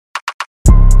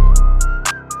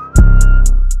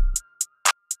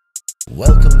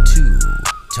Welcome to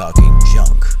Talking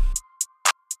Junk.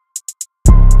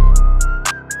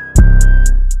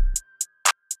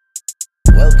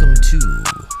 Welcome to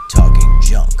Talking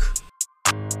Junk.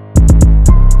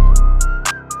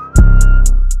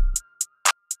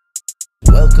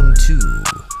 Welcome to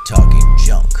Talking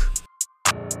Junk.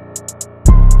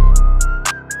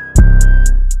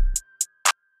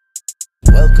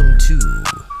 Welcome to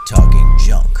Talking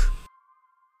Junk.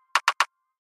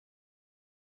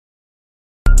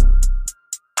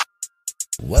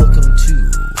 Welcome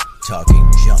to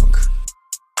Talking Junk.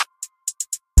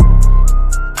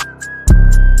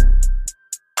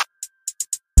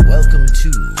 Welcome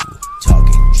to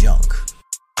Talking Junk.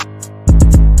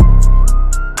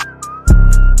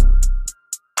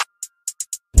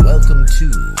 Welcome to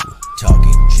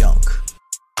Talking Junk.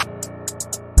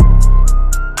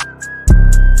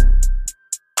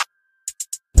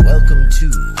 Welcome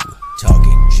to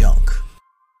Talking Junk.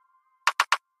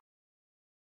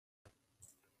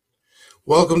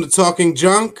 Welcome to Talking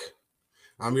Junk.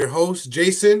 I'm your host,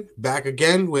 Jason, back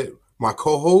again with my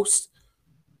co-host,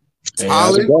 Hey,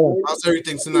 how's it Talon. going? How's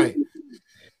everything tonight?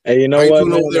 Hey, you know How you what, doing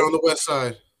man? over there on the west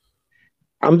side?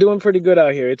 I'm doing pretty good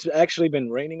out here. It's actually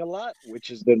been raining a lot, which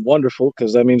has been wonderful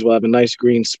because that means we'll have a nice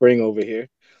green spring over here.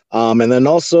 And then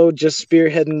also just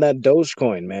spearheading that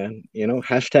Dogecoin, man. You know,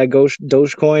 hashtag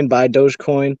Dogecoin, buy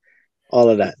Dogecoin, all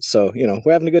of that. So, you know,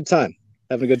 we're having a good time.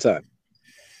 Having a good time.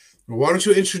 Why don't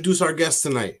you introduce our guest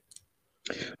tonight?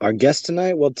 Our guest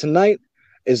tonight, well, tonight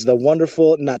is the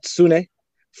wonderful Natsune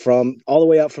from all the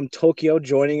way out from Tokyo,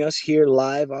 joining us here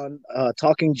live on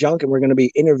Talking Junk, and we're going to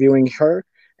be interviewing her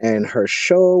and her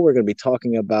show. We're going to be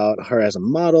talking about her as a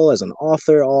model, as an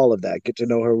author, all of that. Get to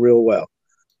know her real well.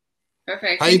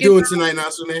 Perfect. How you doing tonight,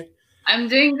 Natsune? I'm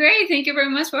doing great. Thank you very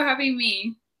much for having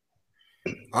me.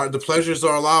 The pleasure's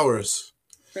all ours.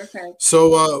 Perfect.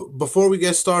 So before we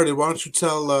get started, why don't you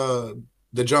tell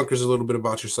the Junkers a little bit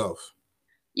about yourself?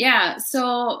 Yeah,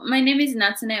 so my name is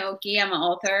Natsune Oki. I'm an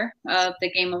author of The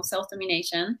Game of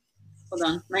Self-Domination. Hold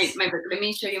on, my book. Let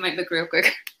me show you my book real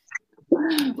quick.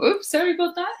 Oops, sorry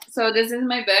about that. So this is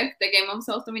my book, The Game of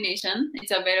Self-Domination.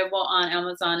 It's available on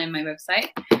Amazon and my website.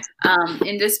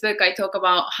 In this book, I talk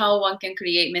about how one can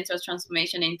create mental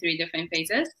transformation in 3 different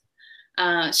phases.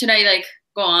 Should I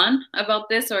go on about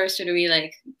this, or should we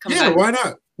come back? Yeah, why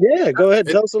not? Yeah, go ahead.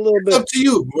 Tell us a little It's bit. up to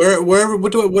you.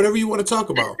 Whatever you want to talk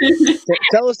about.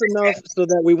 Tell us enough so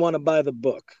that we want to buy the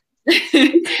book.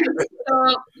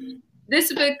 So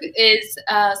this book is,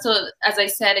 so as I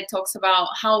said, it talks about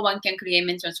how one can create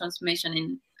mental transformation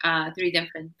in 3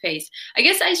 different phases. I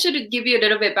guess I should give you a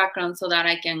little bit background so that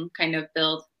I can kind of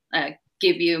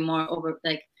give you more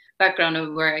background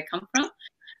of where I come from.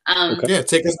 Okay. Yeah,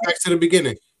 take us back to the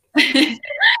beginning.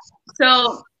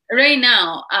 So right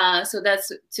now, so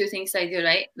that's 2 things I do,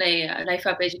 right? Life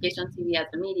Up Education TV as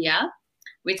a media,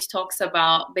 which talks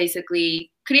about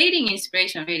basically creating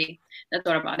inspiration, really. That's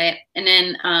all about it. And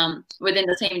then within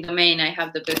the same domain, I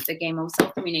have the book, The Game of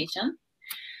Self-Domination.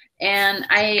 And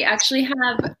I actually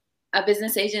have a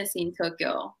business agency in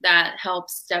Tokyo that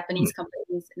helps Japanese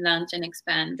companies launch and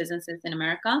expand businesses in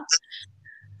America.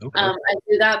 Okay. I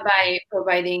do that by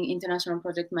providing international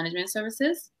project management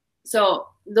services. So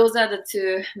those are the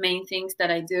 2 main things that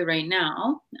I do right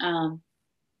now.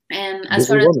 And as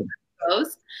far as it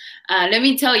goes, let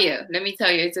me tell you,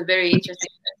 it's a very interesting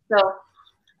thing. So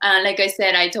like I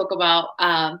said, I talk about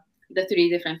the 3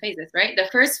 different phases, right? The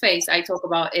first phase I talk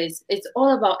about is it's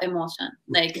all about emotion.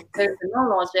 There's no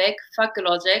logic, fuck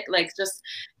logic, just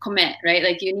commit,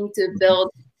 right? You need to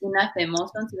build enough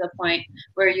emotion to the point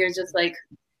where you're just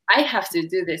I have to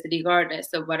do this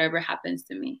regardless of whatever happens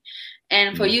to me.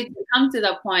 And for you to come to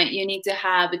that point, you need to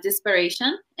have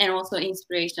desperation and also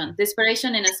inspiration.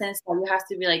 Desperation in a sense that you have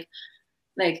to be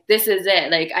this is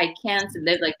it. I can't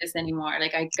live like this anymore.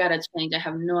 I gotta change. I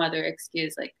have no other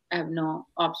excuse. I have no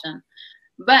option.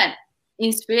 But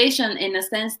inspiration in a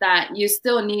sense that you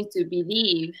still need to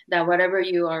believe that whatever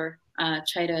you are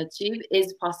trying to achieve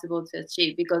is possible to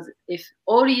achieve. Because if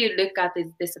all you look at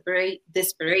is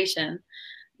desperation,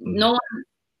 no one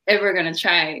ever gonna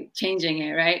try changing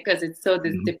it, right? Because it's so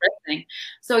depressing.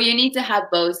 So you need to have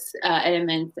both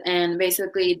elements. And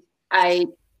basically, I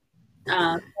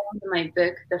found my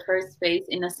book, the first phase,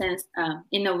 in a sense,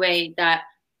 in a way that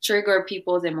trigger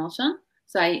people's emotion.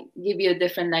 So I give you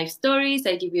different life stories.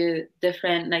 I give you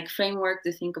different framework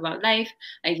to think about life.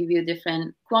 I give you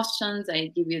different questions.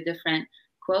 I give you different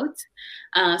quotes.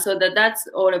 So that's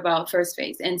all about first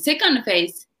phase. And second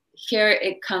phase, here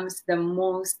it comes the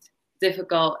most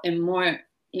difficult and more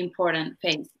important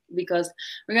phase. because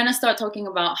we're going to start talking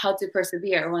about how to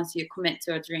persevere once you commit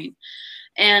to a dream.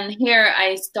 And here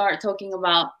I start talking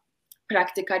about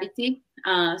practicality.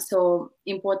 So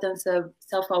importance of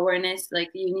self-awareness, like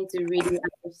you need to really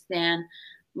understand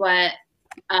what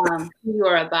who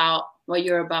you're about, what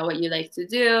you like to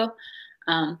do.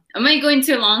 Am I going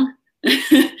too long?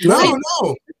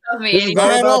 No. This is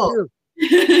all about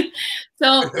you.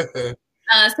 So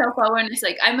self-awareness,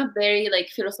 like I'm a very like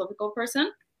philosophical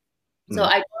person. So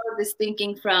I got this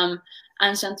thinking from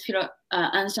ancient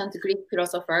Greek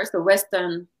philosophers, the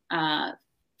Western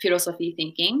philosophy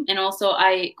thinking, and also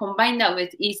I combine that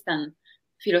with Eastern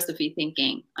philosophy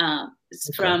thinking.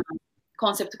 From a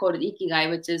concept called ikigai,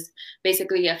 which is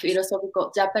basically a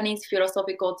Japanese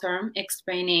philosophical term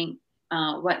explaining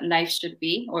what life should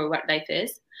be or what life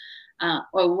is,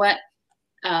 or what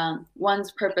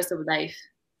one's purpose of life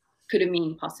could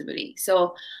mean possibly.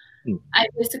 So I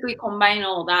basically combine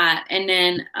all that and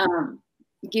then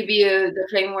give you the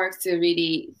framework to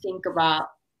really think about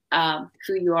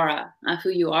who you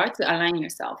are to align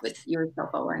yourself with your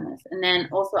self-awareness. And then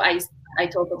also I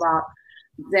talk about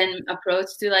Zen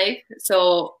approach to life.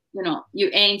 So, you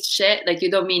ain't shit, like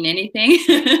you don't mean anything.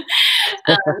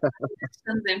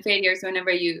 And failures,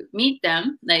 whenever you meet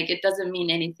them, like it doesn't mean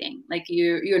anything. Like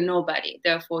you're nobody.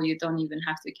 Therefore, you don't even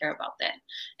have to care about that.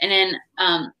 And then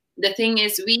the thing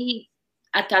is, we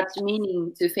attach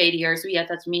meaning to failures. We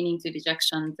attach meaning to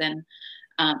rejections and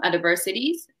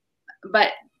adversities. But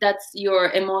that's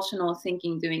your emotional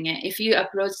thinking doing it. If you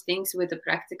approach things with the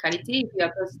practicality, if you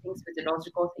approach things with the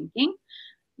logical thinking,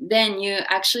 then you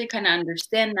actually kind of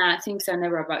understand that things are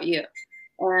never about you.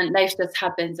 And life just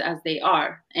happens as they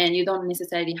are. And you don't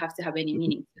necessarily have to have any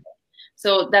meaning to it.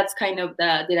 So that's kind of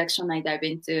the direction I dive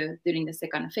into during the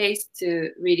second phase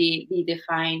to really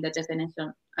redefine the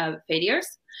definition of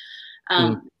failures.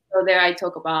 So there I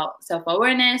talk about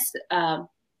self-awareness,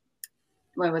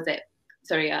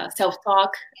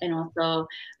 self-talk, and also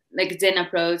like Zen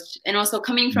approach. And also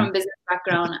coming from business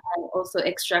background, I also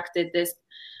extracted this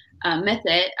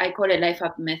method. I call it Life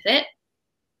Up method,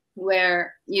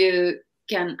 where you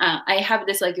can, I have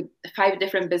this like 5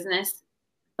 different business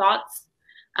thoughts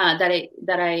that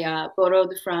I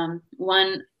borrowed from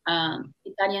one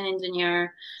Italian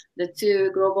engineer, the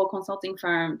 2 global consulting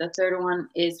firm. The 3rd one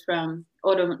is from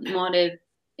automotive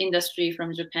industry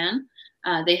from Japan.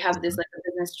 They have this like a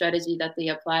business strategy that they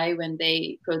apply when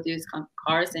they produce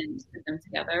cars and put them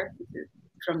together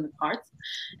from the parts.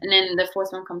 And then the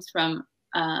 4th one comes from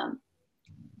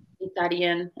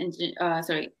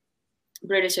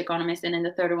British economist, and then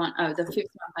the 3rd one, the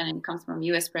 5th one comes from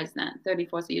U.S. president,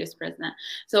 34th U.S. president.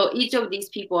 So each of these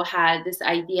people had this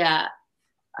idea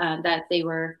that they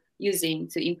were using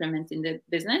to implement in the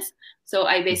business. So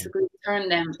I basically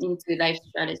turned them into life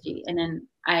strategy, and then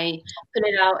I put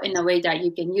it out in a way that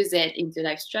you can use it into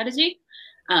life strategy.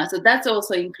 So that's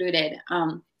also included.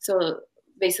 So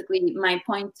basically, my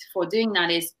point for doing that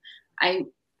is,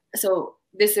 so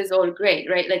this is all great,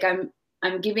 right? Like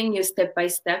I'm giving you step by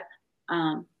step.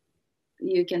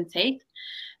 You can take,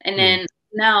 and then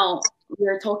now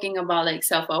we're talking about like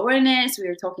self-awareness.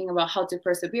 We're talking about how to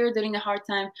persevere during the hard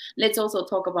time. Let's also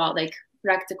talk about like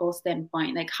practical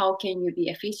standpoint, like how can you be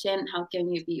efficient, how can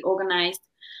you be organized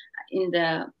in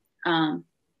the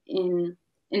in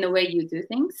the way you do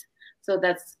things. So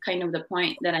that's kind of the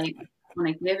point that I want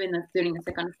to give during the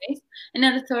second phase. And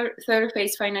then the third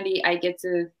phase, finally I get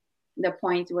to the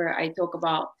point where I talk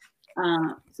about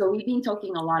so we've been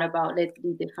talking a lot about let's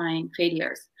redefine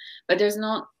failures, but there's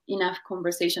not enough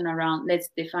conversation around let's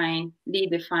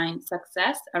redefine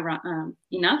success around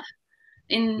enough.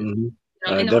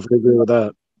 I definitely agree with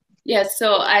that. Yes,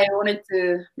 so I wanted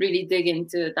to really dig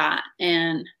into that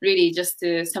and really just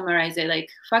to summarize it, like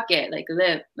fuck it, like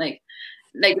live, like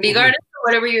regardless of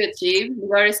whatever you achieve,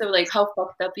 regardless of like how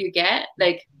fucked up you get,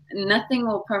 like nothing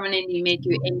will permanently make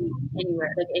you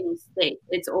anywhere, like any state.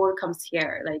 It's all comes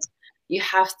here. Like you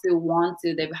have to want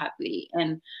to live happily,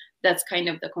 and that's kind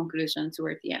of the conclusion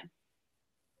toward the end.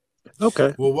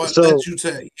 Okay. Well, what led you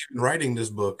to writing this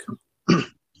book? What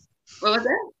was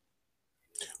it?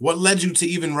 What led you to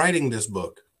even writing this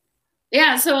book?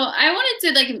 Yeah, so I wanted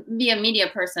to like be a media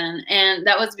person, and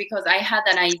that was because I had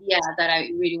that idea that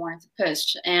I really wanted to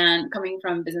push. And coming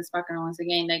from business background, once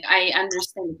again, like I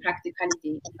understand the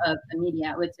practicality of the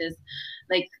media, which is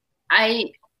like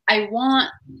I want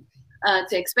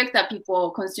to expect that people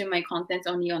consume my content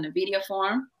only on a video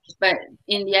form, but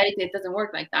in reality, it doesn't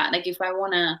work like that. Like if I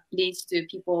want to reach to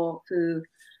people who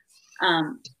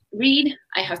read,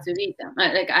 I have to read them.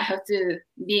 Like I have to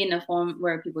be in a form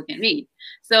where people can read.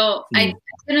 So I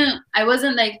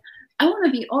wasn't like I want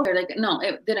to be older. Like, no,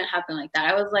 it didn't happen like that.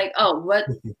 I was like, oh,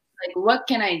 what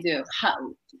can I do?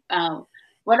 How,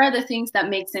 what are the things that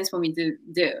make sense for me to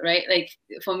do, right? Like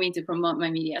for me to promote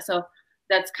my media. So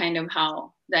that's kind of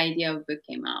how the idea of book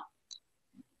came out.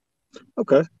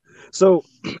 Okay. So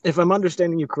if I'm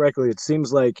understanding you correctly, it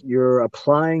seems like you're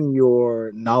applying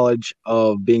your knowledge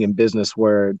of being in business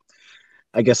where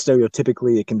I guess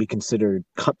stereotypically it can be considered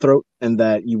cutthroat, and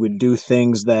that you would do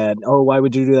things that, oh, why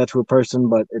would you do that to a person?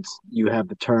 But you have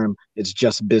the term, it's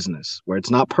just business, where it's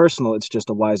not personal, it's just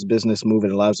a wise business move.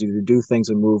 It allows you to do things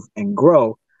and move and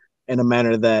grow in a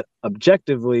manner that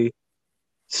objectively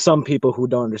some people who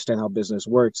don't understand how business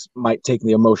works might take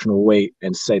the emotional weight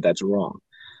and say that's wrong.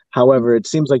 However, it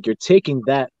seems like you're taking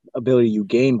that ability you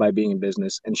gain by being in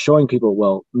business and showing people,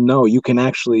 well, no, you can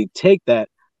actually take that,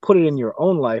 put it in your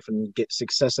own life, and get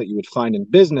success that you would find in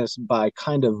business by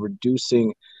kind of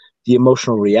reducing the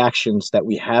emotional reactions that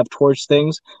we have towards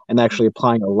things and actually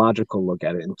applying a logical look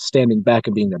at it and standing back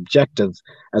and being objective,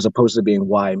 as opposed to being,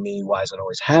 why me? Why is it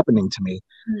always happening to me?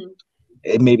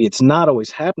 Maybe it's not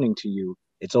always happening to you.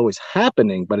 It's always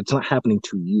happening, but it's not happening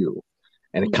to you.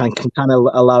 And it can kind of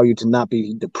allow you to not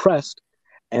be depressed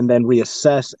and then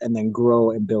reassess and then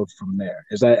grow and build from there.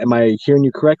 Am I hearing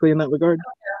you correctly in that regard?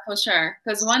 For sure.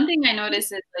 Because one thing I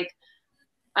noticed is like,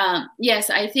 yes,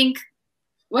 I think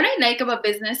what I like about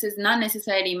business is not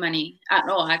necessarily money at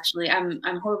all. Actually, I'm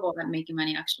horrible at making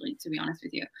money, actually, to be honest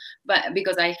with you. But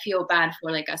because I feel bad for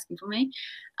like asking for money.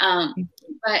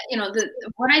 But you know,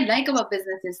 what I like about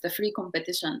business is the free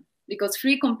competition, because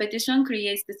free competition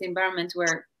creates this environment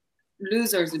where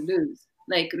losers lose.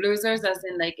 Like losers, as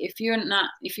in like if your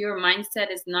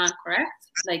mindset is not correct,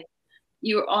 like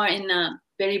you are in a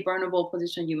very vulnerable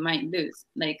position, you might lose.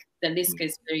 Like the risk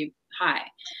is very high.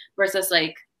 Versus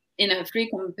like in a free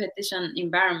competition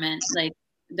environment, like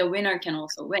the winner can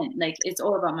also win. Like it's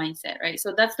all about mindset, right?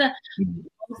 So that's the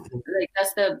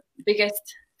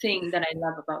biggest thing that I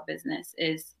love about business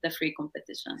is the free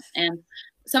competition. And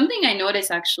something I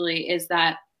noticed actually is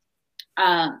that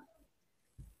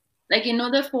like in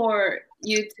order for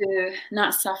you to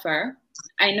not suffer,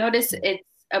 I notice it's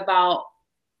about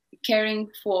caring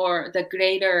for the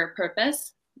greater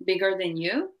purpose, bigger than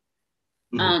you.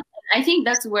 I think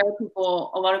that's where a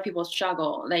lot of people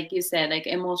struggle. Like you said, like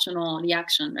emotional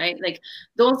reaction, right? Like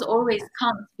those always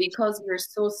come because you're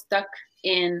so stuck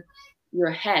in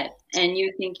your head and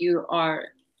you think you are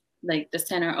like the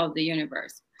center of the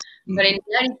universe. But in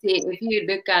reality, if you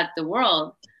look at the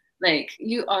world, like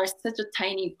you are such a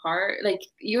tiny part, like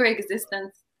your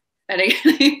existence.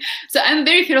 So I'm a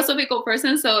very philosophical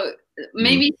person. So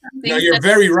maybe no, you're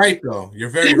very right though. You're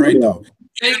very right though.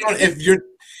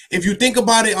 If you think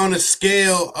about it on a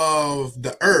scale of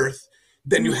the Earth,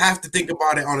 then you have to think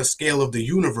about it on a scale of the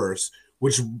universe,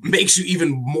 which makes you even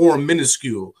more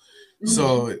minuscule.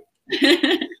 So,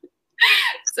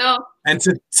 and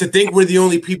to think we're the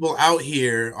only people out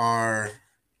here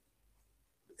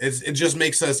it just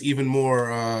makes us even more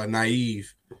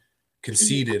naive,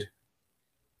 conceited.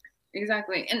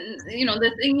 Exactly. And you know,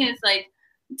 the thing is like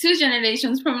 2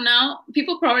 generations from now,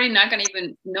 people probably not gonna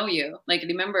even know you, like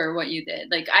remember what you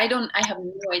did. Like I have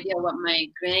no idea what my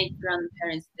great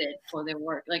grandparents did for their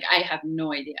work. Like I have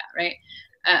no idea, right?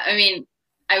 I mean,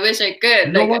 I wish I could.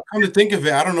 You know what? Come to think of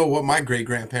it, I don't know what my great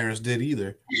grandparents did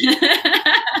either.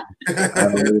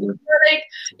 Like,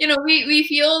 you know, we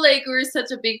feel like we're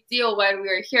such a big deal while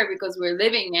we're here because we're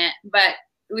living it, but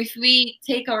if we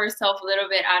take ourselves a little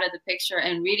bit out of the picture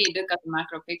and really look at the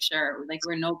macro picture, like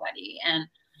we're nobody. And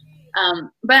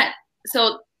but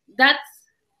so that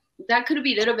could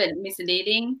be a little bit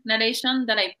misleading narration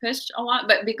that I push a lot.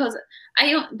 But because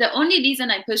the only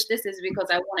reason I push this is because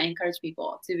I want to encourage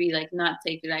people to be like not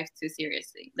take life too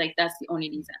seriously. Like that's the only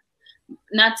reason.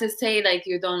 Not to say like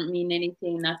you don't mean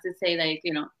anything. Not to say like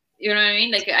you know what I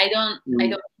mean. Like I don't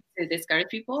to discourage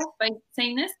people by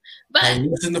saying this, but I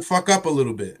loosen the fuck up a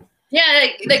little bit. Yeah,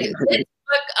 like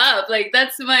fuck up. Like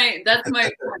that's my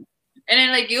point. And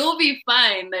then like you'll be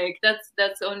fine. Like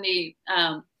that's only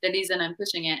the reason I'm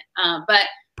pushing it. But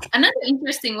another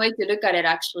interesting way to look at it,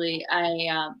 actually,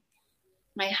 I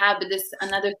have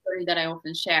another story that I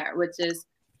often share, which is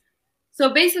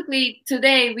so basically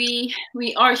today we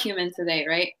are human today,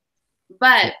 right?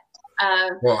 But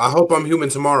well, I hope I'm human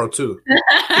tomorrow too.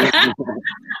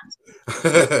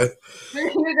 We're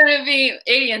gonna be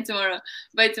alien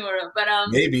by tomorrow. But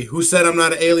maybe. Who said I'm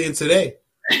not an alien today?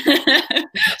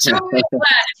 Show me a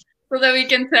flag so that we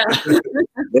can tell.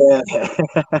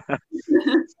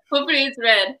 Hopefully it's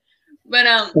red. But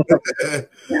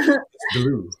it's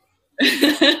blue.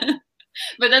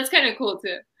 But that's kind of cool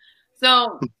too.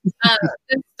 So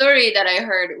the story that I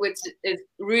heard, which is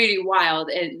really wild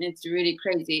and it's really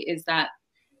crazy, is that,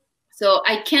 so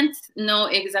I can't know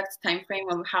exact time frame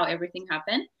of how everything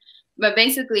happened, but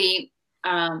basically,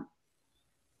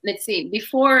 let's see,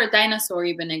 before dinosaur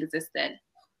even existed,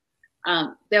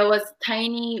 there was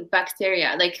tiny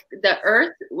bacteria. Like the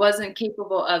Earth wasn't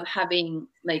capable of having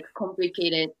like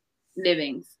complicated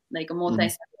livings, like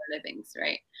multicellular livings,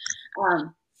 right?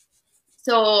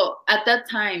 So at that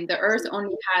time, the Earth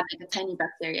only had like a tiny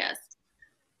bacteria,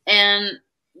 and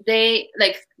they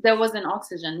like there wasn't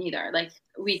oxygen either. Like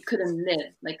we couldn't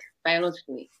live like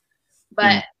biologically,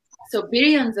 but so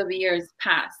billions of years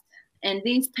passed, and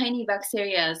these tiny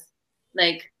bacteria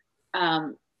like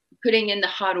putting in the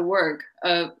hard work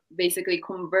of basically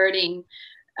converting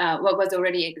what was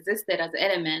already existed as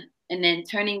element and then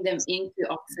turning them into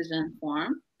oxygen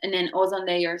form, and then ozone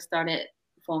layer started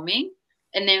forming,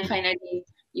 and then finally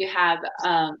you have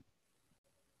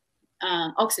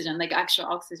oxygen, like actual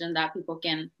oxygen that people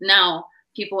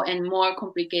and more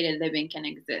complicated living can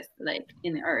exist like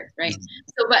in the earth, right?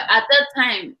 So but at that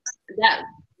time, that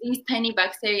these tiny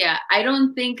bacteria, I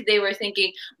don't think they were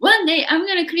thinking one day I'm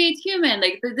gonna create human,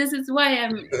 like this is why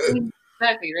I'm doing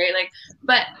exactly, right? Like,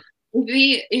 but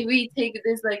if we take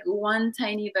this like one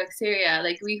tiny bacteria,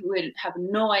 like we would have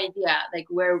no idea like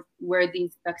where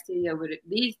these bacteria would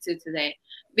lead to today,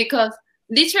 because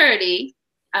literally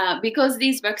because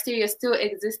these bacteria still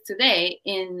exist today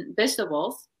in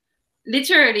vegetables,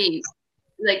 literally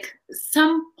like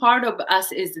some part of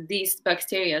us is these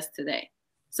bacteria today.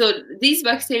 So these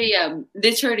bacteria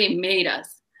literally made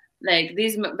us. Like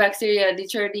these bacteria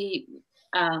literally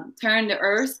turned the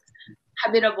earth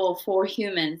habitable for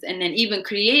humans, and then even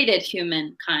created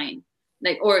humankind,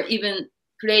 like, or even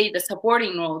played the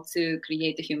supporting role to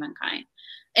create the humankind.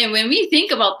 And when we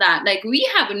think about that, like we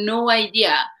have no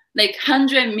idea, like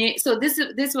 100 million. So this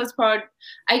was part,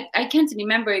 I can't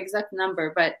remember exact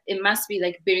number, but it must be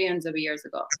like billions of years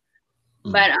ago.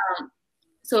 But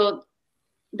so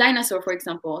dinosaur, for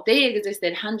example, they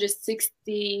existed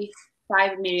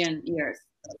 165 million years.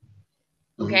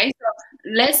 Okay, so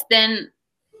less than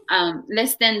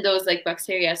those like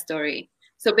bacteria story.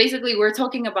 So basically we're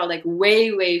talking about like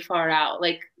way far out.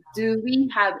 Like, do we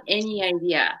have any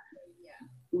idea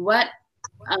what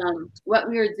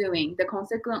we are doing, the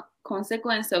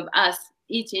consequence of us,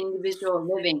 each individual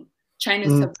living, trying to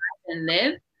survive and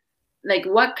live? Like,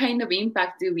 what kind of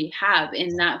impact do we have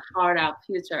in that far out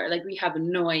future? Like, we have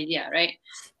no idea, right?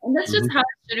 And that's just how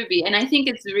it should be. And I think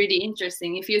it's really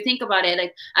interesting if you think about it.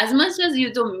 Like, as much as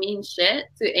you don't mean shit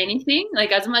to anything,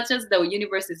 like as much as the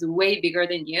universe is way bigger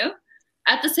than you,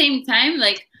 at the same time,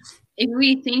 like if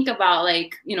we think about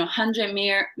like 100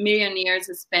 million years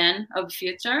span of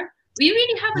future, we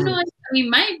really have no idea. We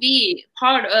might be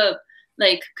part of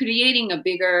like creating a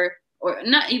bigger, or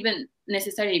not even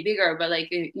necessarily bigger, but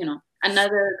like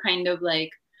another kind of like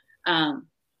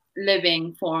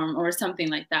living form or something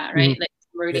like that, right? Like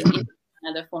converting into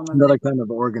another form of another kind of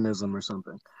organism or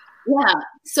something. Yeah.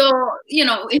 So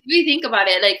if we think about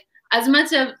it, like as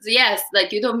much as yes,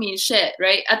 like you don't mean shit,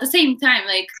 right? At the same time,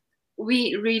 like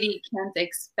we really can't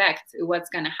expect what's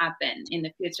gonna happen in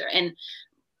the future, and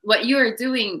what you're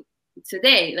doing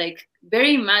today, like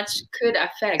very much could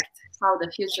affect how the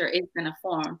future is gonna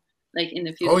form, like in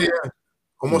the future. Oh yeah,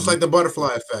 almost like the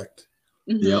butterfly effect.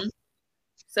 Yep.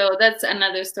 So that's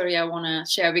another story I want to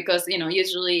share, because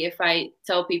usually if I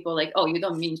tell people like, oh, you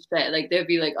don't mean shit, like they'll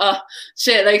be like, oh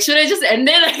shit, like should I just end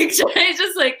it? Like should I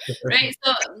just like right?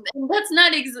 So that's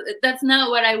not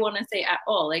what I want to say at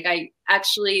all. Like I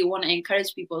actually want to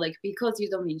encourage people, like, because you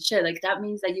don't mean shit, like that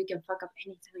means that you can fuck up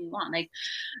anytime you want. Like,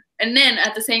 and then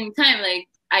at the same time, like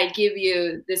I give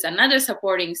you this another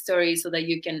supporting story so that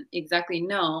you can exactly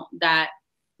know that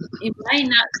it might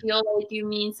not feel like you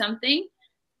mean something,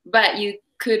 but you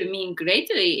could mean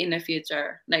greatly in the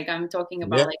future. Like I'm talking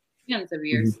about like millions of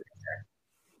years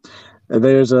later.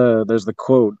 There's the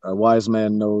quote, a wise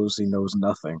man knows he knows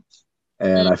nothing.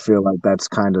 And I feel like that's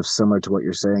kind of similar to what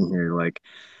you're saying here. Like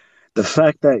the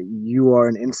fact that you are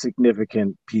an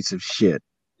insignificant piece of shit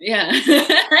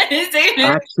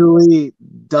actually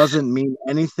doesn't mean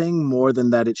anything more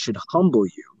than that it should humble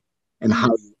you and how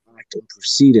you act and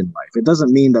proceed in life. It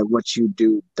doesn't mean that what you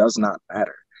do does not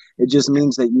matter. It just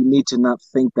means that you need to not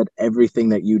think that everything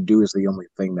that you do is the only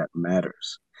thing that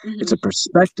matters. It's a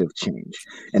perspective change.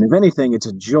 And if anything, it's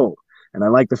a jolt. And I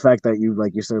like the fact that you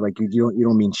said, like you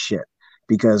don't mean shit.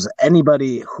 Because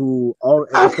anybody who,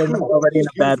 if they're not already in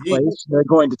a bad place, they're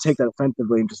going to take that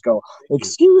offensively and just go,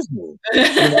 excuse me.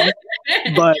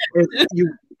 But if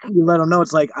you you let them know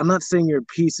it's like, I'm not saying you're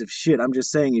a piece of shit. I'm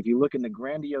just saying if you look in the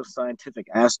grandiose scientific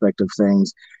aspect of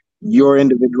things, your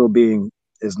individual being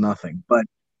is nothing. But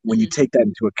when you take that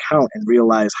into account and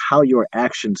realize how your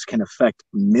actions can affect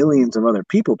millions of other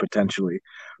people potentially,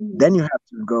 then you have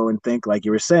to go and think, like you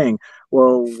were saying,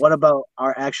 well, what about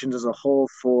our actions as a whole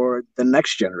for the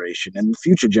next generation and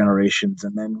future generations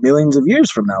and then millions of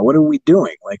years from now? What are we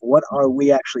doing? Like, what are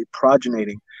we actually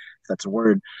progeniting, if that's a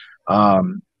word,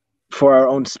 for our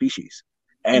own species?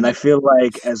 And I feel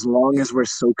like as long as we're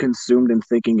so consumed in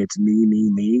thinking it's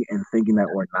me, and thinking that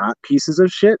we're not pieces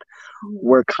of shit,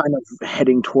 we're kind of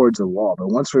heading towards a wall. But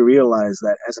once we realize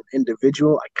that as an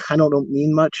individual, I kind of don't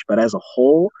mean much, but as a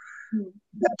whole,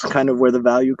 that's kind of where the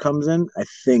value comes in. I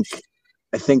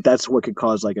think that's what could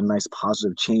cause like a nice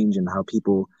positive change in how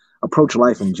people approach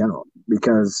life in general.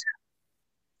 Because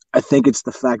I think it's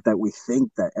the fact that we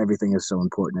think that everything is so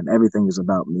important and everything is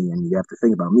about me, and you have to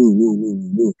think about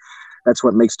me. That's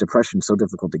what makes depression so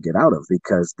difficult to get out of,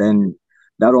 because then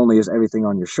not only is everything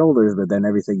on your shoulders, but then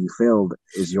everything you failed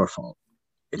is your fault.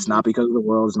 It's not because of the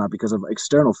world. It's not because of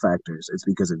external factors. It's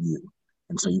because of you.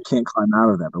 And so you can't climb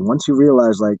out of that. But once you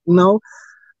realize, like, no,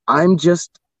 I'm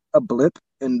just a blip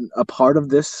and a part of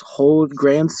this whole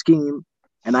grand scheme,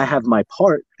 and I have my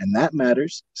part, and that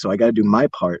matters. So I got to do my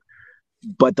part.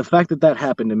 But the fact that that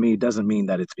happened to me doesn't mean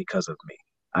that it's because of me.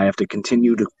 I have to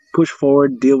continue to push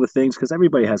forward, deal with things, because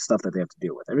everybody has stuff that they have to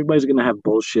deal with. Everybody's going to have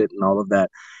bullshit and all of that.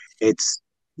 It's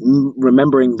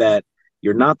remembering that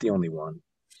you're not the only one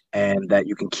and that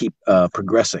you can keep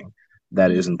progressing.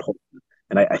 That is important.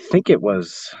 And I think it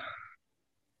was,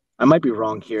 I might be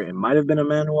wrong here, it might have been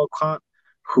Immanuel Kant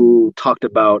who talked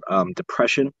about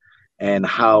depression and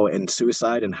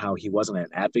suicide, and how he wasn't an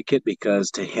advocate, because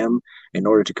to him, in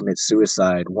order to commit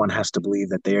suicide, one has to believe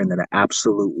that they're in the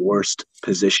absolute worst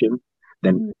position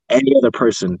than any other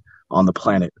person on the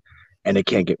planet, and it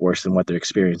can't get worse than what they're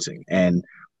experiencing. And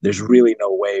there's really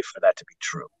no way for that to be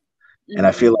true. And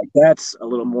I feel like that's a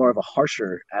little more of a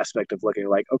harsher aspect of looking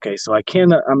like, okay, so I'm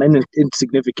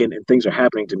insignificant and things are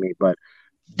happening to me, but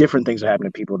different things are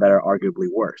happening to people that are arguably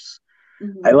worse.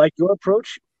 I like your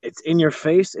approach. It's in your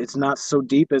face. It's not so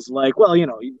deep as like, well,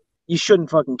 you shouldn't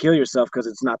fucking kill yourself because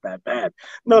it's not that bad.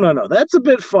 No. That's a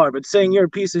bit far. But saying you're a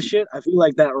piece of shit, I feel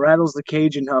like that rattles the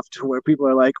cage enough to where people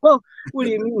are like, well, what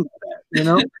do you mean by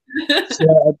that?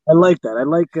 So I like that. I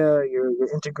like your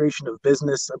integration of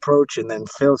business approach and then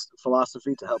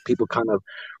philosophy to help people kind of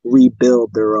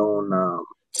rebuild their own.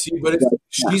 See, but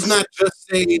she's not just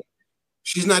saying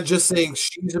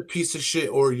she's a piece of shit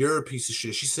or you're a piece of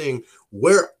shit. She's saying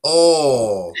we're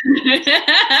all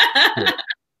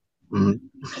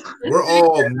we're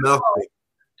all nothing.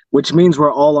 Which means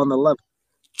we're all on the level.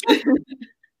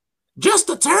 Just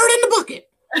a turd in the bucket.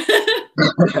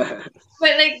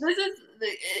 But like, this is,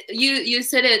 you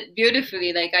said it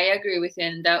beautifully. Like, I agree with you,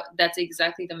 and that's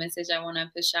exactly the message I want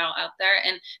to push out there.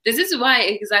 And this is why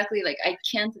exactly, like, I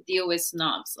can't deal with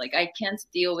snobs. Like, I can't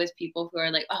deal with people who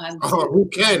are like, who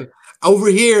can? Over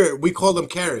here we call them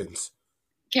Karens.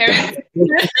 Karens.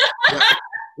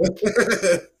 What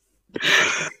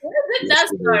is that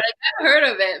start? Like, I've heard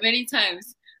of it many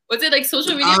times. Was it like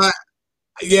social media?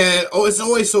 Yeah. Oh, it's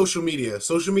always social media.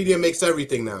 Social media makes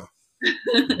everything now.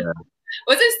 Yeah.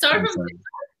 Was it start from TikTok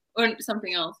or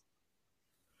something else?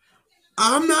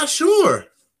 I'm not sure.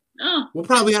 Oh. We'll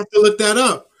probably have to look that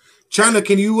up. China,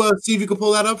 can you see if you can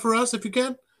pull that up for us if you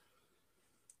can?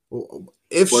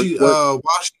 If while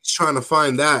she's trying to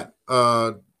find that,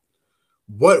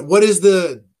 what is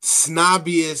the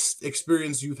snobbiest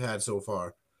experience you've had so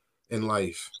far in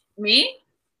life? Me?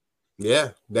 Yeah,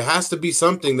 there has to be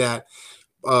something that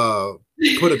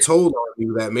put a toll on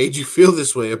you that made you feel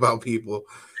this way about people.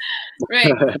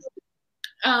 Right.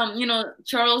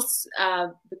 Charles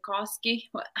Bukowski.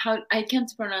 How I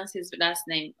can't pronounce his last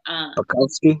name.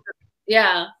 Bukowski?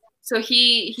 Yeah. So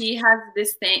he has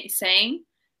this saying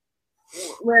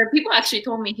where people actually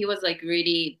told me he was like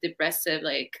really depressive,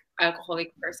 like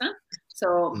alcoholic person.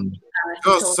 So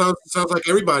sounds like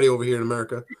everybody over here in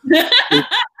America.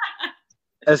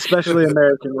 Especially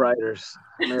American writers.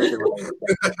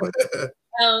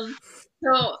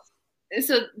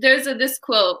 So there's this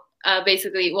quote,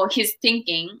 basically, well, he's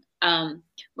thinking,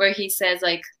 where he says,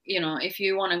 like, if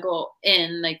you want to go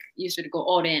in, like, you should go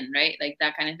all in, right? Like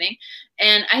that kind of thing.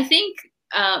 And I think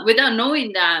without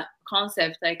knowing that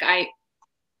concept, like, I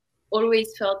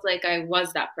always felt like I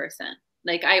was that person.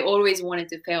 Like, I always wanted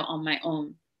to fail on my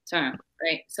own term,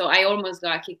 right? So I almost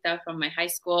got kicked out from my high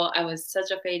school. I was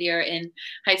such a failure in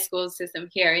high school system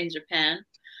here in Japan.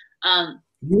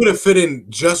 You would have fit in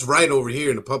just right over here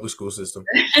in the public school system.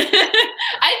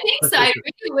 I think so. I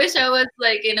really wish I was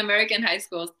like in American high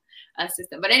school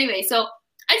system. But anyway, so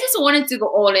I just wanted to go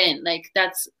all in. Like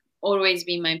that's always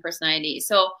been my personality.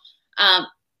 So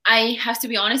I have to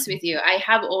be honest with you. I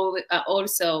have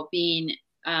also been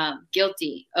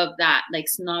guilty of that, like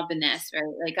snobbiness,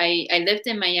 right? Like I lived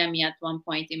in Miami at one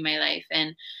point in my life,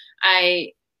 and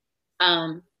I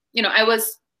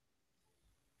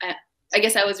I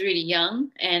guess I was really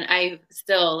young, and I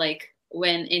still like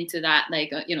went into that,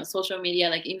 like social media,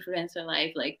 like influencer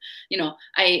life, like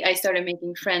I started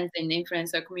making friends in the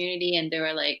influencer community, and they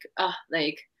were like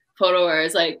like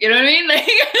followers, like you know what I mean, like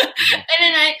and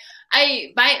then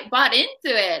I bought into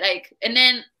it, like, and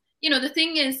then the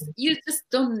thing is, you just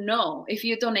don't know if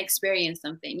you don't experience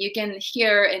something. You can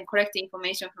hear and collect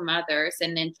information from others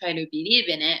and then try to believe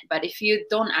in it. But if you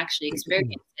don't actually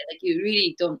experience it, like you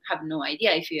really don't have no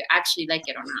idea if you actually like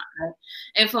it or not. Right?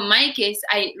 And for my case,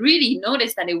 I really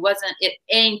noticed that it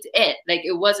ain't it. Like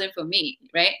it wasn't for me,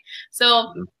 right?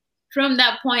 So from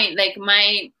that point, like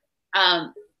my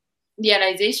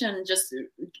realization just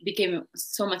became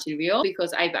so much real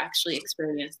because I've actually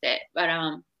experienced it. But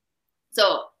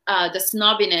so the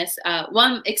snobbiness,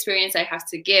 one experience I have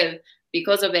to give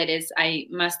because of it is, I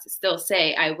must still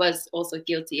say I was also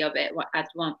guilty of it at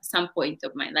some point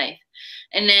of my life.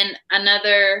 And then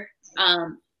another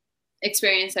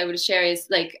experience I would share is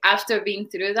like after being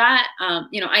through that, I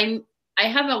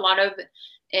have a lot of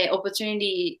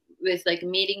opportunity with like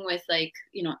meeting with like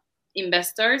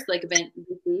investors, like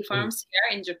VC firms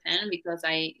here in Japan, because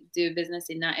I do business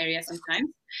in that area sometimes.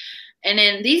 And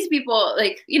then these people,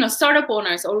 like, startup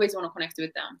owners always want to connect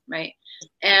with them, right?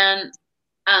 And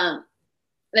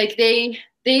like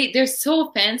they're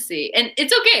so fancy, and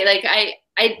it's okay. Like I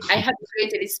have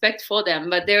great respect for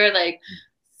them, but they're like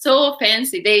so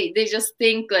fancy. They just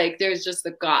think like there's just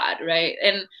a god, right?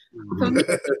 And for me,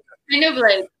 kind of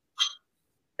like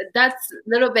that's a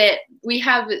little bit. We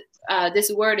have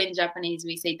this word in Japanese.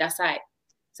 We say dasai.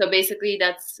 So basically,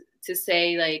 that's to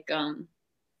say like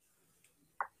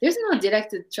there's no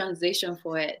direct translation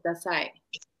for it, dasai.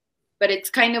 But it's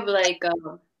kind of like,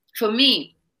 for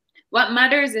me, what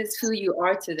matters is who you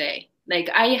are today.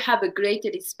 Like, I have a great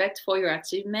respect for your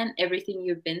achievement, everything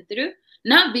you've been through,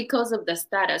 not because of the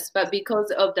status, but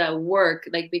because of the work,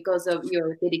 like because of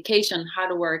your dedication,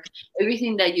 hard work,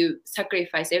 everything that you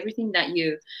sacrifice, everything that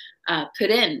you put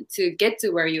in to get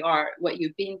to where you are, what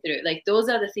you've been through. Like, those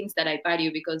are the things that I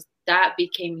value because that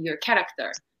became your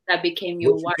character. That became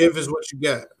your what you give is what you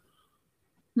get.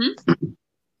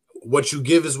 What you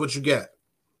give is what you get.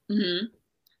 Mm-hmm.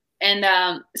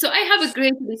 And so I have a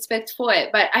great respect for it,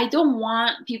 but I don't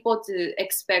want people to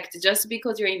expect just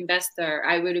because you're an investor,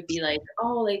 I would be like,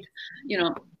 oh, like,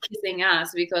 kissing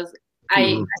ass, because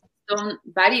I don't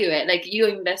value it. Like, you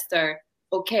investor,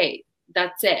 okay,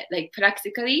 that's it. Like,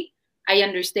 practically, I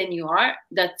understand you are,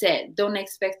 that's it. Don't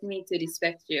expect me to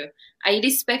respect you. I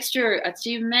respect your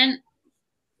achievement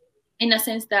in a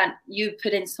sense that you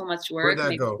put in so much work.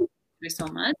 Where'd that go? So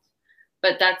much,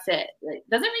 but that's it. Like,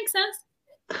 does it make sense?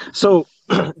 So,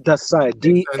 dasai,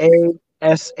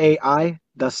 DASAI,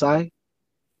 dasai.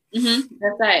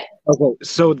 That's right. Okay,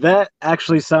 so that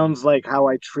actually sounds like how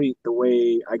I treat the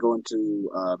way I go into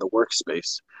the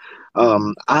workspace.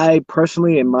 I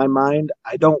personally, in my mind,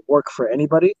 I don't work for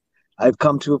anybody. I've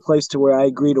come to a place to where I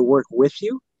agree to work with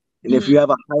you. And if you have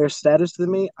a higher status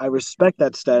than me, I respect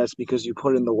that status because you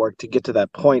put in the work to get to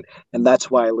that point. And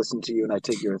that's why I listen to you and I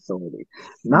take your authority.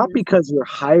 Not because you're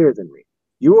higher than me.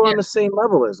 You are on the same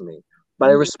level as me,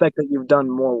 but I respect that you've done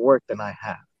more work than I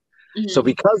have. So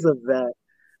because of that,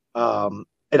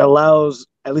 it allows,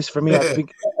 at least for me, I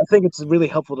think it's really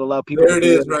helpful to allow people. There it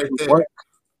is, right there. Work.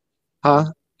 Huh?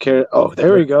 Oh,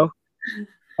 there we go.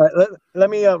 All right, let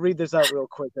me read this out real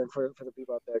quick then for the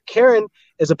people out there. Karen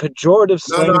is a pejorative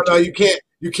slang. No, you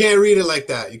can't read it like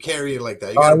that. You can't read it like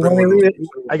that. You gotta bring it.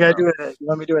 I gotta do it. You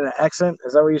want me to do it in an accent?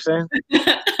 Is that what you're saying?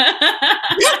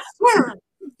 Yes, sir.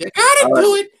 You gotta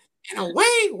do it in a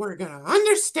way we're gonna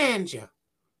understand you.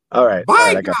 All right.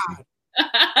 By God.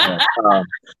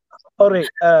 All right.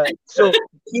 So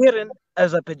Karen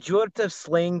is a pejorative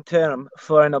slang term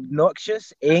for an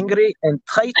obnoxious, angry,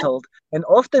 entitled, and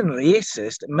often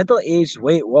racist middle-aged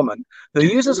white woman who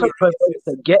uses her privilege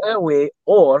to get her way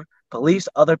or police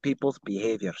other people's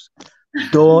behaviors.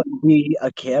 Don't be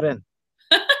a Karen.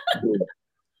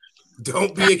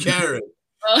 Don't be a Karen.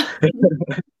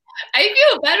 I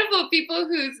feel bad for people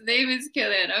whose name is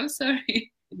Karen. I'm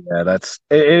sorry. Yeah,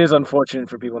 it is unfortunate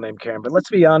for people named Karen, but let's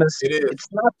be honest, it's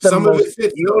not the most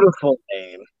beautiful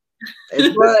name.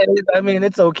 It's not, I mean,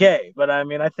 it's okay, but I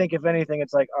mean, I think if anything,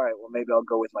 it's like, all right, well, maybe I'll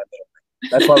go with my middle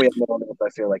That's why we have middle names. I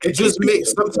feel like It just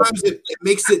makes sometimes it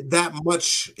makes it that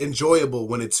much enjoyable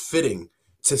when it's fitting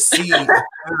to see a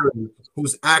Karen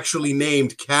who's actually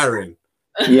named Karen.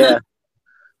 Yeah.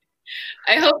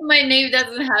 I hope my name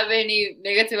doesn't have any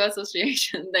negative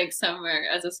association like somewhere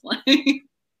as a slang.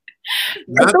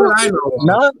 Not that I know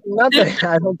of. Not that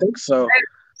I don't think so.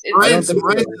 Mine is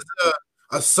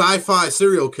a sci-fi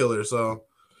serial killer. So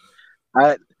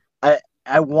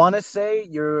I want to say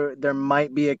there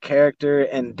might be a character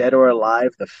in Dead or Alive,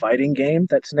 the fighting game,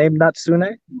 that's named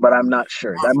Natsune, but I'm not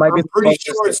sure. That might be. I'm pretty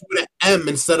sure it's with an M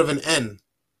instead of an N.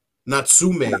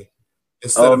 Natsume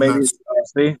instead Oh, of maybe. Natsume.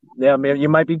 See, yeah, maybe you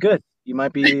might be good. You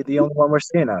might be the only one we're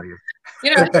seeing out here.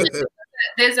 You know,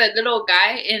 there's a little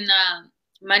guy in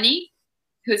Money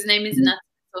whose name is Natsune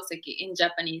Soseki in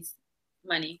Japanese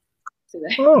Money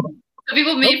today. Oh, So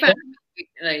people made fun of me,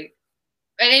 like.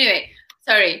 But anyway,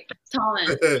 sorry,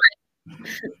 Talon.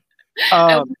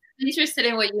 I'm interested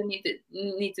in what you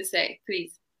need to say.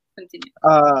 Please continue.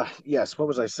 Yes. What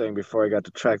was I saying before I got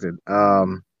distracted?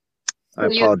 I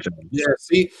apologize. Yeah,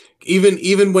 see,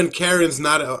 even when Karen's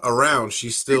not around,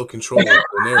 she's still controlling the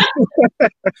narrative.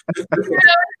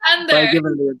 By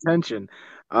giving the attention.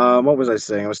 What was I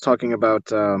saying? I was talking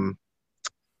about.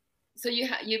 So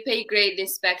you pay great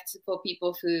respect for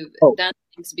people who done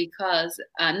things because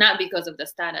not because of the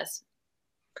status.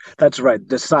 That's right.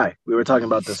 The Sai. We were talking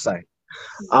about the Sai.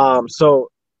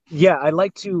 So yeah, I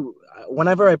like to,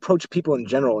 whenever I approach people in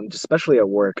general, and especially at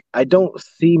work, I don't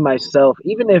see myself,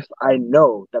 even if I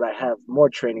know that I have more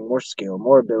training, more skill,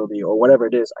 more ability, or whatever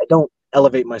it is, I don't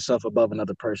elevate myself above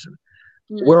another person.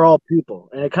 Mm-hmm. We're all people.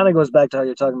 And it kind of goes back to how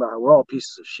you're talking about how we're all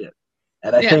pieces of shit.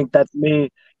 And I think that's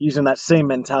me using that same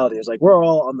mentality. It's like we're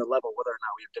all on the level, whether or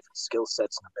not we have different skill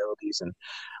sets and abilities. And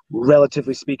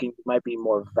relatively speaking, you might be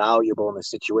more valuable in the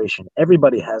situation.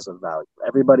 Everybody has a value.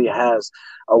 Everybody has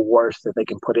a worth that they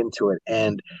can put into it.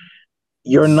 And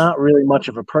you're not really much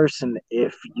of a person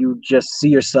if you just see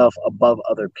yourself above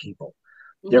other people.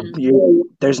 Mm-hmm.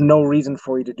 There's no reason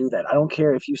for you to do that. I don't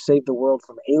care if you save the world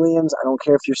from aliens. I don't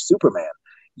care if you're Superman.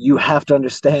 You have to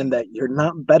understand that you're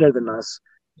not better than us.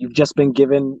 You've just been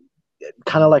given,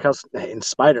 kind of like how in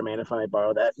Spider-Man, if I may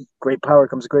borrow that, great power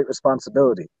comes great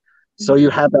responsibility. So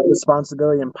you have that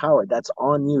responsibility and power. That's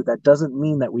on you. That doesn't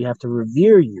mean that we have to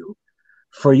revere you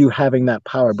for you having that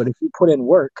power. But if you put in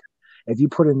work, if you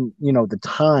put in, the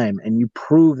time and you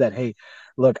prove that, hey,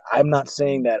 look, I'm not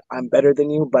saying that I'm better than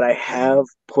you, but I have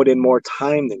put in more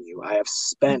time than you. I have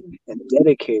spent and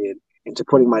dedicated into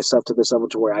putting myself to this level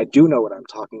to where I do know what I'm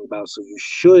talking about. So you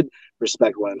should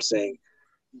respect what I'm saying.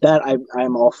 That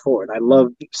I'm all for it. I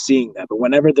love seeing that. But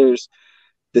whenever there's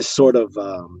this sort of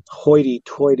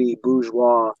hoity-toity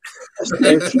bourgeois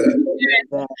assertion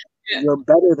that you're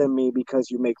better than me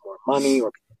because you make more money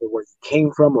or because of where you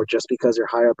came from or just because you're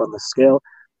higher up on the scale,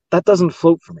 that doesn't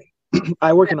float for me.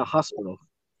 I work in a hospital,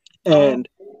 and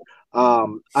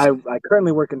I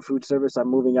currently work in food service. I'm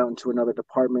moving out into another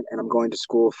department, and I'm going to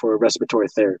school for respiratory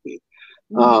therapy.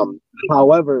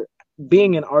 However,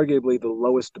 being in arguably the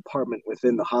lowest department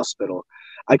within the hospital,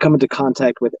 I come into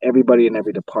contact with everybody in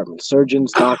every department: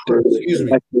 surgeons, doctors,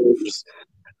 inspectors,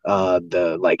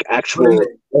 the actual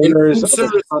owners. In food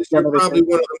services, you're probably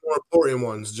one of the more important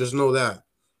ones. Just know that.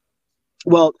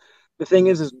 Well, the thing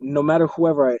is no matter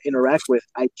whoever I interact with,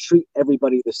 I treat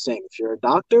everybody the same. If you're a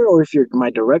doctor or if you're my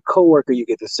direct coworker, you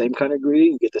get the same kind of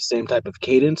greeting, you get the same type of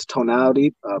cadence,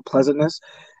 tonality, pleasantness.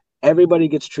 Everybody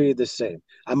gets treated the same.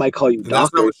 I might call you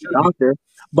doctor,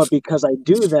 but because I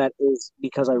do that is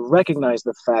because I recognize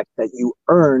the fact that you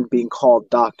earned being called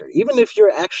doctor. Even if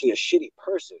you're actually a shitty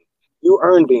person, you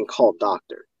earned being called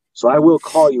doctor. So I will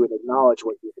call you and acknowledge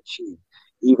what you've achieved,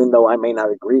 even though I may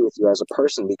not agree with you as a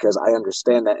person, because I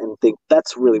understand that and think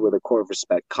that's really where the core of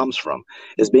respect comes from,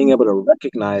 is being able to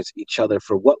recognize each other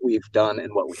for what we've done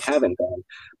and what we haven't done,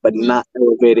 but not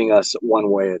elevating us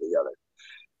one way or the other.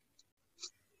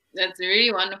 That's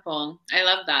really wonderful. I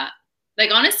love that. Like,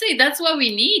 honestly, that's what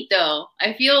we need, though.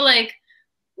 I feel like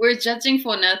we're judging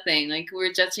for nothing. Like,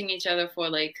 we're judging each other for,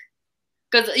 like,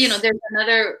 because, there's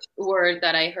another word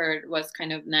that I heard was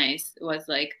kind of nice. It was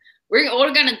like, we're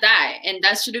all going to die. And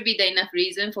that should be the enough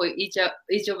reason for each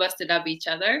of us to love each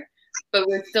other. But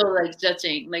we're still, like,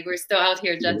 judging. Like, we're still out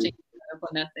here judging each other for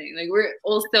nothing. Like, we're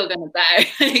all still going to die.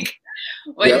 Like,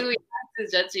 why do we have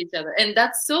to judge each other? And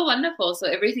that's so wonderful. So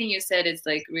everything you said is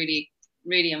like really,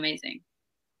 really amazing.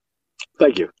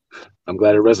 Thank you. I'm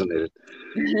glad it resonated.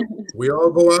 We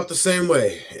all go out the same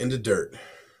way, in the dirt.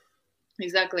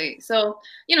 Exactly. So,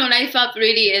 Life Up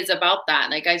really is about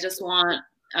that. Like, I just want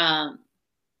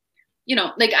you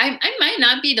know, like I might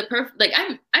not be the perfect, like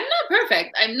I'm not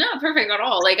perfect. I'm not perfect at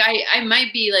all. Like I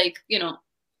might be like, you know,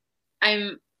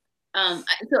 I'm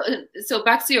so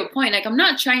back to your point, like I'm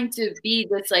not trying to be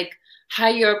this like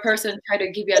higher person try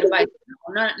to give you advice.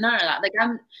 No, none of that. Like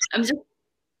I'm just,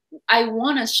 I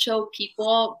want to show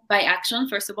people by action.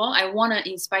 First of all, I want to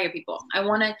inspire people. I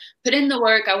want to put in the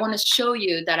work. I want to show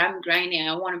you that I'm grinding.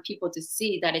 I want people to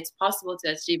see that it's possible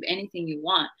to achieve anything you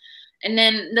want. And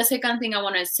then the second thing I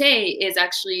want to say is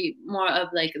actually more of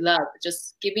like love,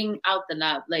 just giving out the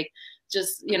love. Like,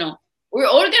 just, you know, we're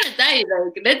all gonna die.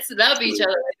 Like, let's love each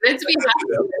other. Like, let's be happy.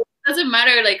 It doesn't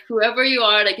matter, like, whoever you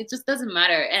are, like, it just doesn't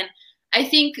matter. And I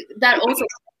think that also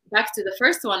back to the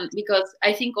first one, because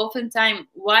I think oftentimes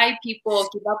why people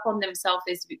give up on themselves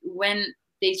is when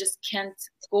they just can't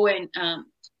go any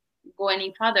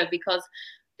further, because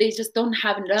they just don't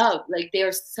have love. Like,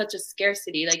 there's such a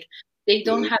scarcity. Like, they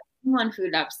don't have anyone who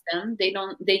loves them. They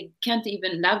can't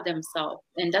even love themselves,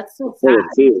 and that's so sad.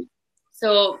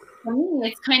 So for me,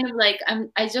 it's kind of like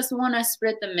I just want to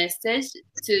spread the message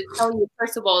to tell you,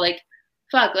 first of all, like,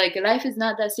 fuck, like, life is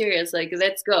not that serious. Like,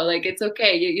 let's go. Like, it's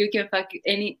okay. You can fuck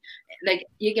you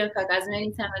can fuck as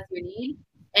many times as you need.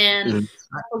 And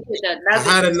I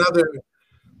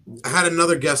had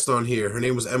another guest on here. Her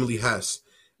name was Emily Hess,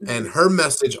 and her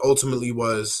message ultimately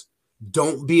was,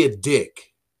 "Don't be a dick."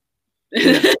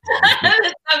 It's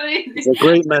a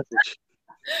great message.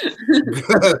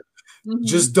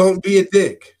 Just don't be a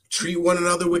dick. Treat one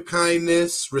another with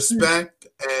kindness, respect,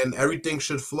 and everything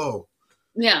should flow.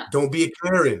 Yeah. Don't be a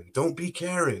Karen. Don't be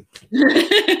Karen.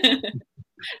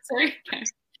 Sorry.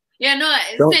 Yeah, no,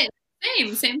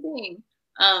 same thing.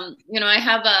 You know, I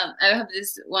have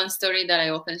this one story that I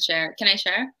often share. Can I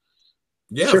share?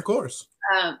 Yeah, sure. Of course.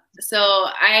 So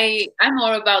I'm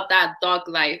more about that dog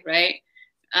life, right?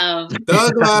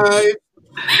 Dog life.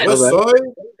 What's up?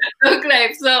 Dog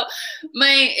life. So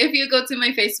if you go to my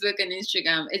Facebook and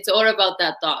Instagram, it's all about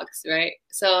that dogs, right?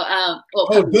 So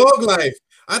dog life.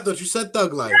 I thought you said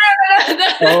thug life.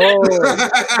 Oh,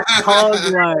 dog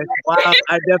life. Wow,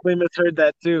 I definitely misheard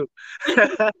that too.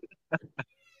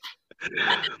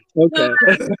 Okay.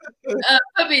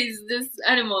 Puppies, just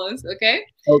animals, okay?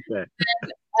 Okay.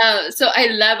 And, so I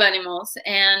love animals,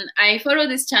 and I follow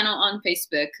this channel on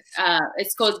Facebook.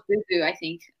 It's called Dudu, I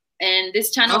think. And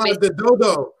this channel, the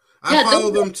Dodo. I follow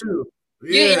them too.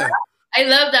 Yeah. I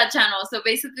love that channel. So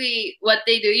basically, what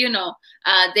they do, you know,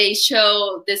 they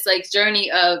show this like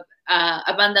journey of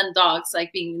abandoned dogs,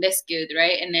 like being rescued,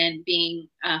 right, and then being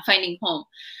finding home.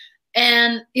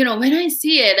 And you know, when I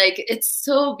see it, like, it's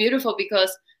so beautiful,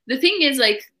 because the thing is,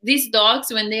 like, these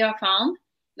dogs, when they are found,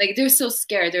 like, they're so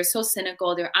scared, they're so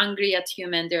cynical, they're angry at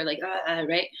human, they're like,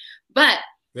 right? But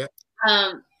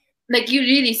like, you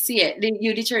really see it.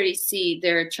 You literally see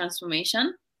their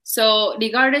transformation. So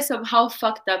regardless of how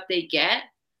fucked up they get,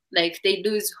 like, they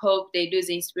lose hope, they lose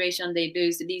inspiration, they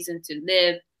lose reason to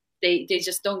live. They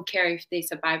just don't care if they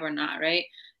survive or not, right?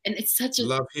 And it's such a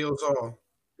love heals all.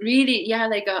 Really, yeah,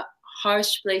 like a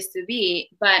harsh place to be.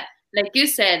 But like you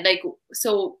said, like,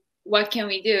 so what can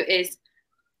we do is,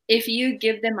 if you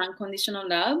give them unconditional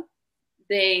love,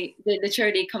 they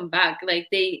literally come back. Like,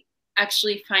 they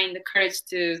actually find the courage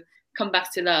to come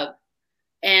back to love,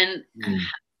 and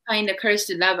find the courage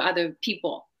to love other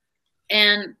people.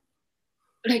 And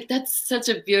like, that's such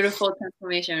a beautiful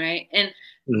transformation, right? And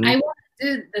I want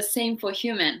to do the same for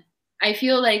human. I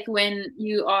feel like when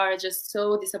you are just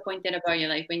so disappointed about your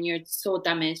life, when you're so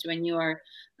damaged, when you are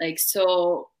like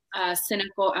so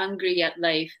cynical, angry at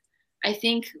life, I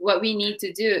think what we need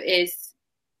to do is,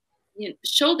 you know,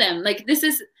 show them, like, this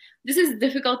is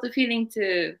difficult feeling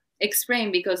to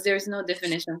explain, because there's no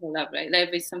definition for love, right? Love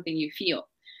is something you feel.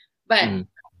 But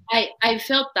I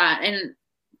felt that, and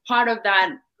part of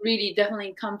that really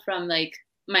definitely come from like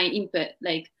my input,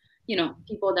 like, you know,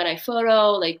 people that I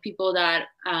follow, like people that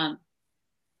I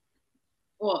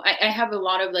have a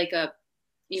lot of like a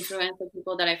influence of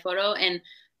people that I follow, and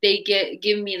they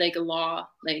give me like a law,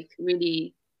 like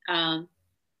really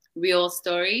real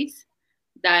stories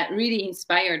that really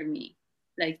inspired me,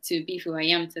 like, to be who I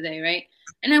am today, right?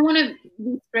 And I want to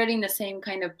be spreading the same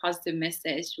kind of positive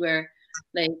message, where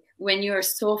like, when you're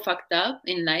so fucked up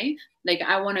in life, like,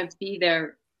 I want to be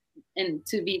there and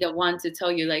to be the one to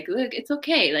tell you, like, look, it's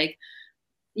okay. Like,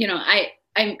 you know,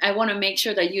 I want to make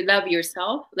sure that you love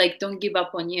yourself. Like, don't give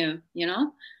up on you, you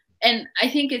know? And I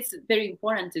think it's very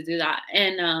important to do that.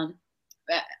 And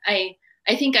I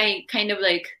think I kind of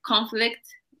like conflict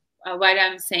while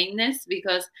I'm saying this,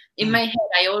 because in my head,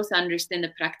 I also understand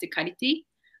the practicality,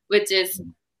 which is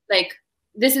like,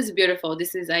 this is beautiful,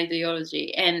 this is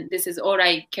ideology, and this is all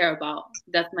I care about.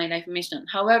 That's my life mission.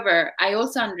 However, I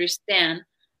also understand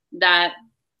that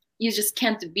you just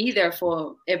can't be there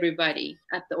for everybody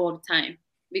at the all time,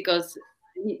 because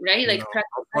right, like No,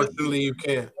 unfortunately, you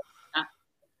can't.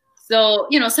 so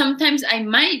sometimes I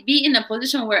might be in a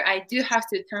position where I do have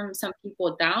to turn some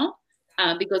people down,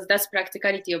 because that's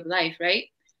practicality of life, right?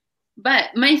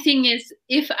 But my thing is,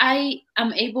 if I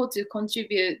am able to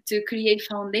contribute to create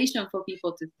foundation for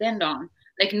people to stand on,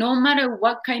 like no matter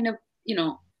what kind of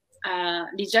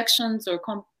rejections or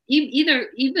either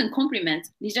even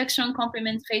compliments, rejection,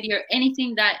 compliments, failure,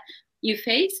 anything that you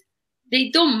face, they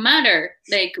don't matter,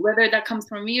 like whether that comes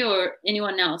from you or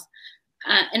anyone else.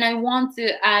 And I want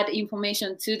to add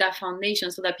information to that foundation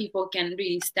so that people can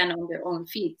really stand on their own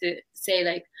feet to say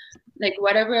like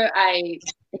whatever I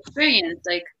experience,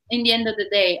 like in the end of the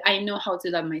day, I know how to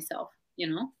love myself,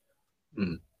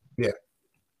 Mm. Yeah.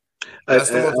 That's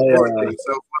the most important thing.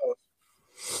 Self-love.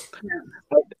 Yeah.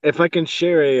 If I can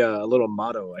share a little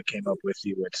motto I came up with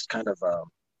you, it's kind of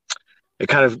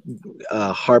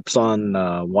harps on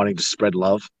wanting to spread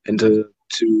love into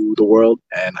the world,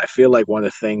 and I feel like one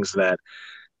of the things that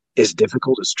is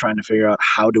difficult is trying to figure out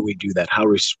how do we do that, how do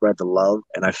we spread the love.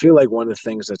 And I feel like one of the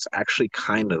things that's actually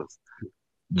kind of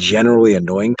generally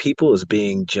annoying people is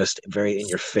being just very in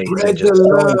your face and Spread just the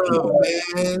telling love, people,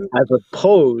 man. as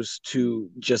opposed to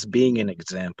just being an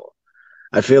example.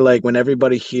 I feel like when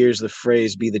everybody hears the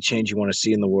phrase "be the change you want to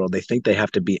see in the world," they think they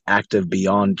have to be active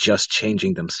beyond just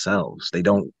changing themselves. They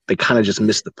kind of just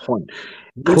miss the point.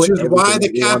 Which Put is everything why that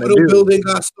the you want to Capitol do. building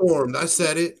got stormed. I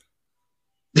said it.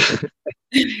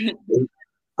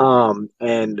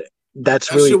 And that's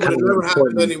That really shit would kind have of never happened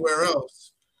important. anywhere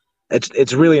else.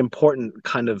 It's really important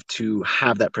kind of to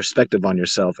have that perspective on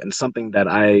yourself. And something that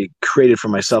I created for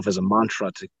myself as a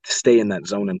mantra to stay in that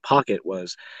zone and pocket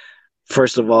was,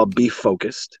 first of all, be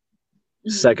focused.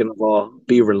 Second of all,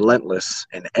 be relentless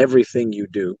in everything you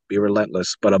do. Be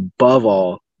relentless, but above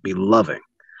all, be loving.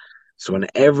 So in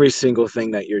every single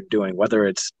thing that you're doing, whether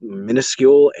it's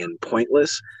minuscule and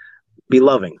pointless, be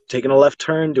loving. Taking a left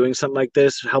turn, doing something like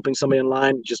this, helping somebody in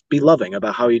line, just be loving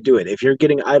about how you do it. If you're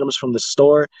getting items from the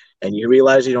store and you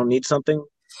realize you don't need something,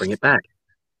 bring it back.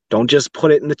 Don't just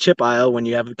put it in the chip aisle when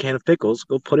you have a can of pickles.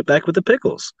 Go put it back with the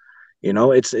pickles.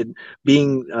 It's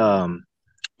being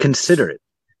considerate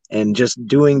and just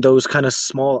doing those kind of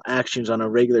small actions on a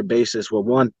regular basis will,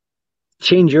 one,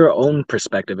 change your own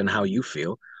perspective and how you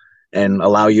feel and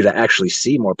allow you to actually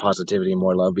see more positivity and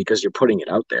more love because you're putting it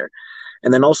out there.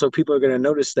 And then also people are going to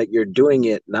notice that you're doing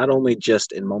it not only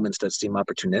just in moments that seem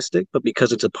opportunistic, but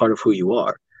because it's a part of who you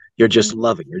are. You're just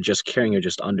loving, you're just caring, you're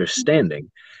just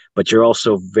understanding, but you're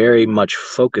also very much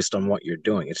focused on what you're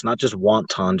doing. It's not just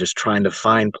wanton, just trying to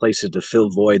find places to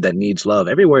fill void that needs love.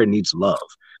 Everywhere needs love,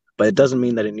 but it doesn't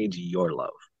mean that it needs your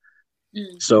love.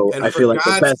 So And I for feel like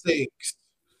the God's best. sake,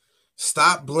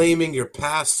 stop blaming your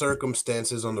past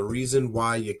circumstances on the reason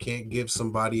why you can't give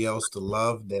somebody else the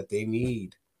love that they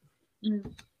need.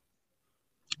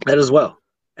 That as well.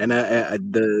 And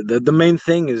the main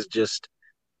thing is just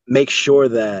make sure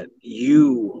that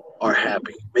you are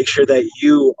happy. Make sure that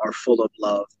you are full of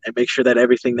love and make sure that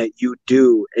everything that you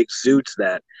do exudes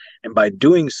that. And by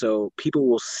doing so, people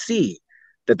will see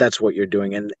that that's what you're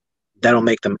doing and that'll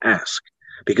make them ask.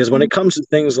 Because when it comes to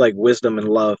things like wisdom and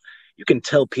love, you can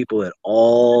tell people it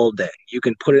all day. You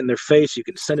can put it in their face, you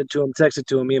can send it to them, text it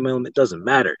to them, email them, it doesn't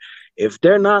matter. If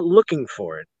they're not looking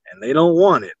for it and they don't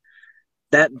want it,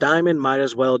 that diamond might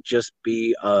as well just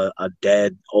be a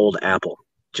dead old apple,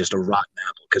 just a rotten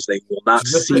apple, because they will not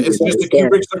see It's it just a again.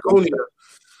 cubic zirconia.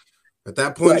 At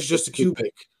that point, Right. it's just a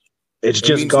cubic. It's It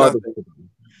just means garbage. nothing.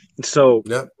 So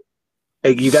Yep.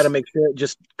 you got to make sure,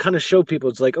 just kind of show people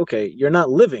it's like, okay, you're not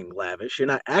living lavish, you're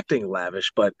not acting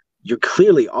lavish, but you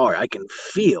clearly are. I can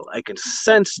feel, I can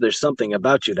sense there's something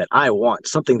about you that I want,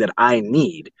 something that I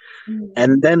need.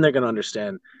 And then they're going to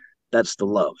understand that's the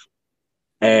love.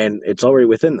 And it's already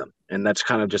within them. And that's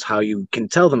kind of just how you can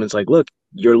tell them. It's like, look,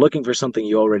 you're looking for something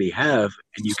you already have.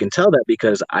 And you can tell that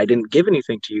because I didn't give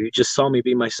anything to you. You just saw me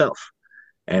be myself.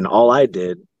 And all I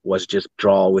did was just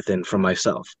draw within from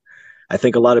myself. I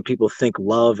think a lot of people think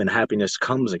love and happiness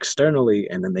comes externally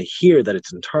and then they hear that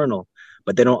it's internal,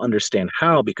 but they don't understand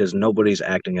how because nobody's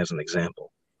acting as an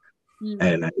example.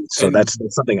 And so And that's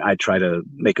something I try to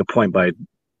make a point by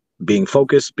being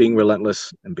focused, being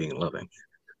relentless, and being loving.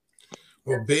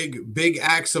 well, big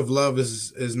acts of love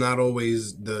is not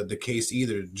always the case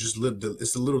either. Just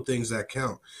it's the little things that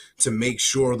count to make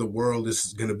sure the world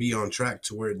is going to be on track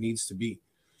to where it needs to be.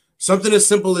 Something as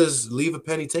simple as leave a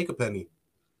penny, take a penny.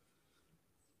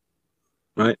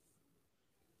 Right.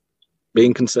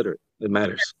 being considerate. It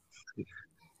matters.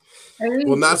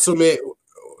 Well, Natsune,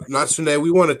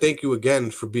 we want to thank you again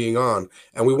for being on,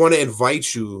 and we want to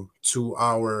invite you to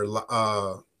our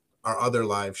other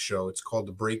live show. It's called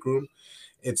The Break Room.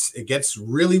 It gets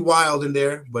really wild in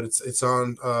there, but it's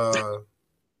on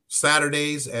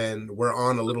Saturdays, and we're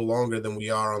on a little longer than we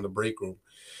are on The Break Room.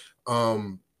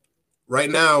 Right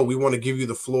now, we want to give you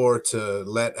the floor to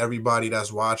let everybody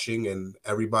that's watching and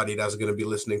everybody that's going to be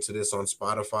listening to this on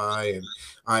Spotify and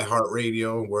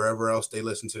iHeartRadio, wherever else they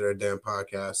listen to their damn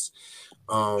podcasts.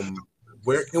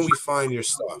 Where can we find your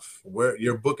stuff? Where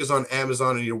your book is on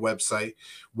Amazon and your website.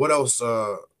 What else?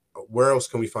 Where else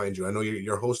can we find you? I know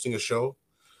you're hosting a show.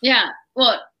 Yeah,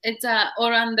 well, it's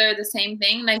all under the same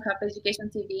thing,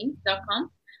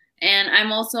 lifeupeducationtv.com. And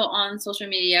I'm also on social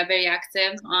media, very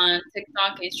active on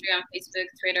TikTok, Instagram, Facebook,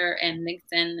 Twitter, and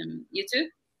LinkedIn and YouTube.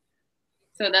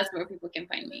 So that's where people can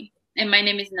find me. And my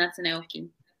name is Natsune Oki.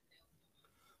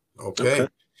 Okay.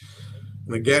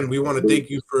 And again, we want to thank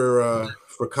you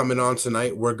for coming on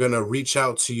tonight. We're gonna reach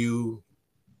out to you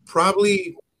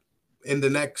probably in the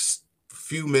next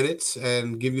few minutes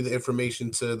and give you the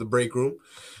information to the break room.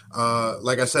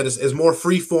 Like I said, it's more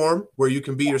free form where you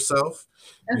can be yourself.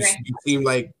 Okay. You seem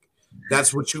like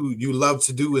that's what you love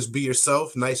to do, is be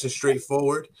yourself, nice and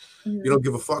straightforward. You don't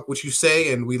give a fuck what you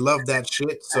say, and we love that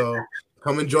shit. So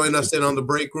come and join us in on the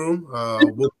break room.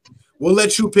 We'll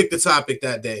let you pick the topic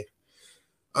that day.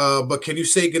 But can you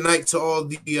say goodnight to all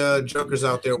the junkers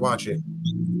out there watching?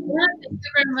 Yeah, thank you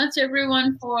very much,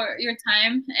 everyone, for your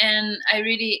time. And I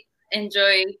really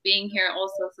enjoy being here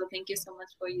also. So thank you so much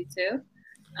for you too.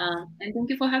 And thank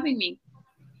you for having me.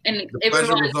 And the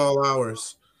pleasure was all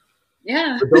ours.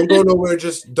 Yeah. But don't go nowhere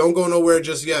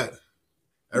just yet.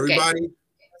 Everybody,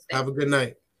 have a good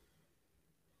night.